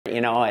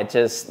You know, it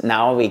just,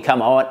 now we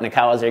come out and the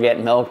cows are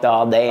getting milked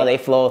all day. They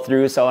flow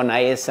through so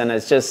nice, and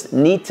it's just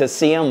neat to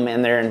see them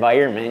in their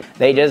environment.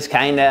 They just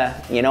kind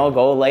of, you know,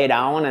 go lay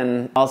down,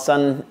 and all of a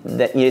sudden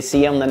that you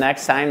see them the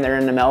next time they're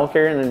in the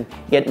milker and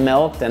get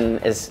milked, and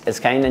it's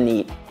kind of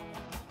neat.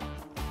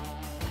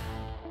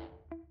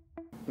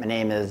 My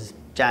name is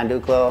John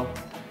Dukelow,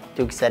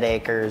 Dukestead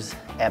Acres,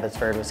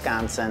 Abbotsford,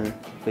 Wisconsin.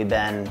 We've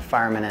been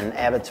farming in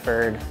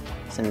Abbotsford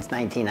since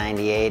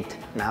 1998.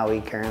 Now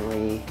we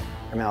currently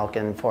are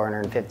milking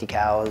 450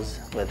 cows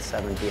with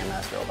 7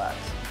 VMS robots.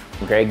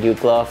 Greg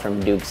Dukelow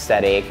from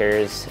Dukestead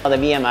Acres. The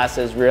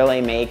VMSs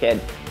really make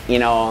it, you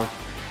know,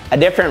 a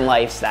different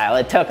lifestyle.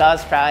 It took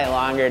us probably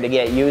longer to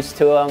get used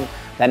to them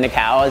than the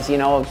cows, you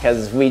know,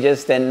 because we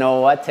just didn't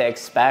know what to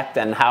expect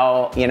and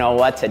how, you know,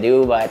 what to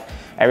do, but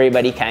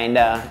everybody kind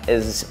of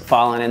is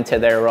falling into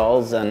their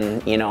roles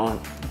and, you know,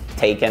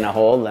 taking a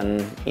hold,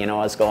 and, you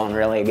know, it's going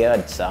really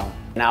good. So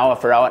now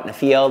if we're out in the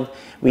field,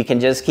 we can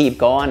just keep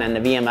going, and the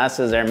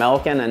VMSs are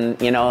milking, and,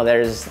 you know,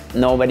 there's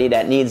nobody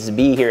that needs to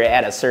be here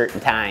at a certain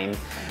time.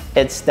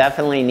 It's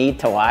definitely neat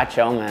to watch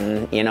them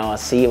and, you know,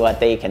 see what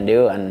they can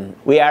do, and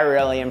we are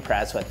really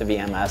impressed with the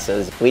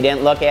VMSs. We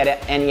didn't look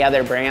at any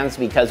other brands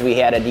because we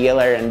had a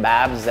dealer in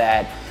Bob's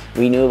that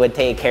we knew would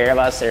take care of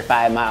us. They're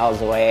 5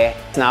 miles away.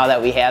 Now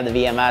that we have the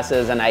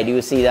VMSs and I do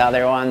see the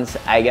other ones,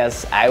 I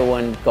guess I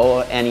wouldn't go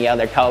any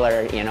other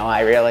color. You know,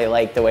 I really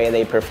like the way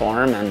they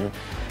perform, and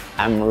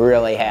I'm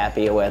really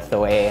happy with the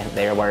way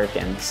they're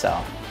working.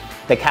 So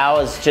the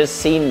cows just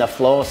seem to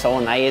flow so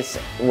nice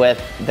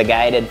with the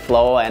guided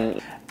flow,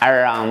 and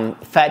our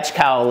fetch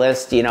cow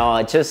list, you know,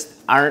 it just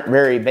aren't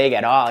very big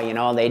at all. You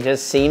know, they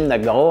just seem to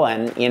go,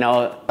 and, you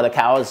know, the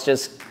cows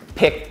just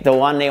pick the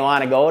one they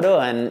want to go to,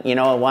 and, you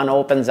know, one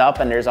opens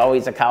up and there's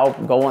always a cow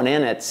going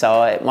in it,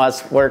 so it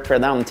must work for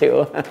them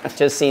too. It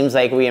just seems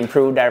like we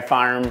improved our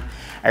farm,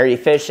 our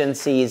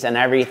efficiencies and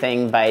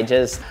everything by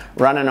just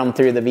running them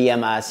through the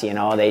VMS. You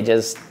know,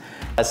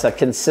 it's a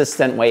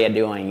consistent way of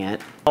doing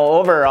it.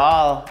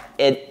 Overall,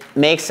 it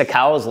makes the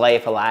cow's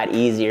life a lot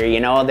easier.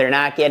 You know, they're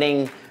not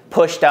getting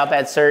pushed up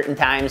at certain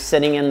times,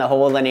 sitting in the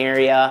holding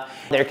area.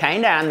 They're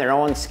kind of on their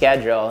own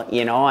schedule,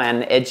 you know,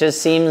 and it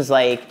just seems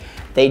like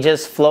they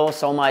just flow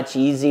so much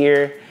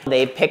easier.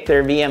 They pick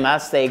their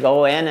VMS, they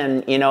go in,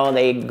 and, you know,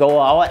 they go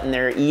out and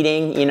they're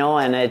eating, you know,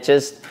 and it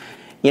just,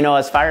 you know,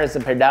 as far as the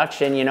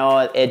production, you know,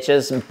 it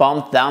just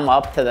bumped them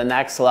up to the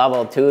next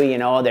level too. You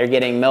know, they're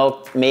getting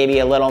milked maybe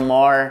a little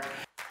more.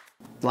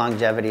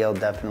 Longevity will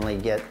definitely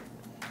get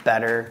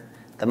better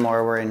the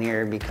more we're in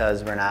here,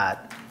 because we're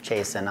not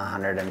chasing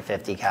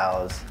 150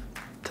 cows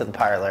to the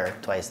parlor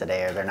twice a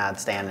day, or they're not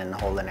standing in the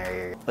holding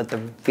area. With the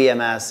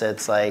VMS,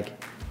 it's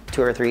like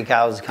 2 or 3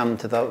 cows come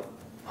to the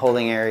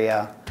holding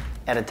area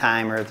at a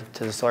time, or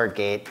to the sort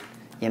gate,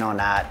 you know,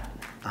 not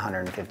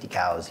 150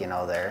 cows. You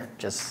know, they're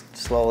just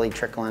slowly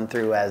trickling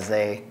through as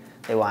they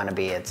want to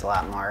be. It's a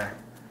lot more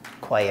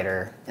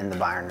quieter in the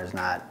barn. There's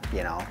not,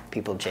 you know,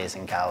 people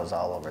chasing cows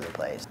all over the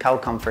place. Cow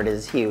comfort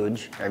is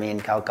huge. I mean,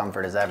 cow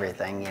comfort is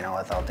everything, you know,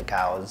 without the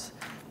cows.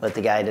 With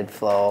the guided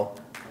flow,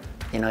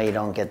 you know, you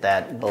don't get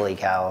that bully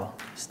cow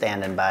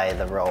standing by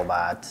the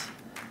robots.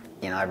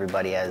 You know,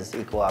 everybody has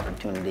equal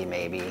opportunity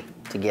maybe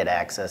to get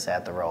access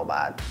at the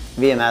robot.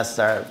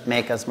 VMS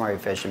make us more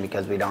efficient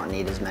because we don't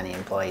need as many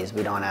employees.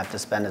 We don't have to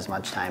spend as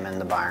much time in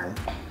the barn.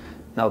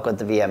 Milk with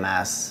the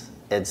VMS,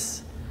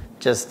 it's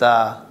just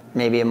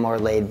maybe a more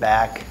laid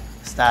back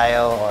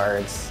style, or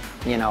it's,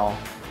 you know,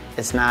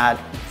 it's not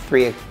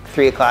 3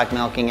 o'clock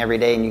milking every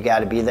day and you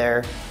gotta be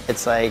there.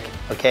 It's like,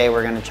 okay,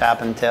 we're gonna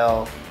chop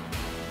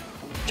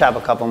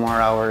a couple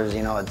more hours,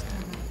 you know, it's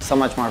so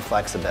much more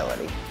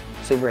flexibility.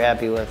 Super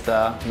happy with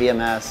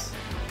VMS,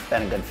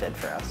 been a good fit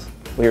for us.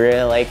 We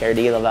really like our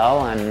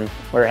DeLaval, and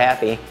we're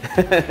happy.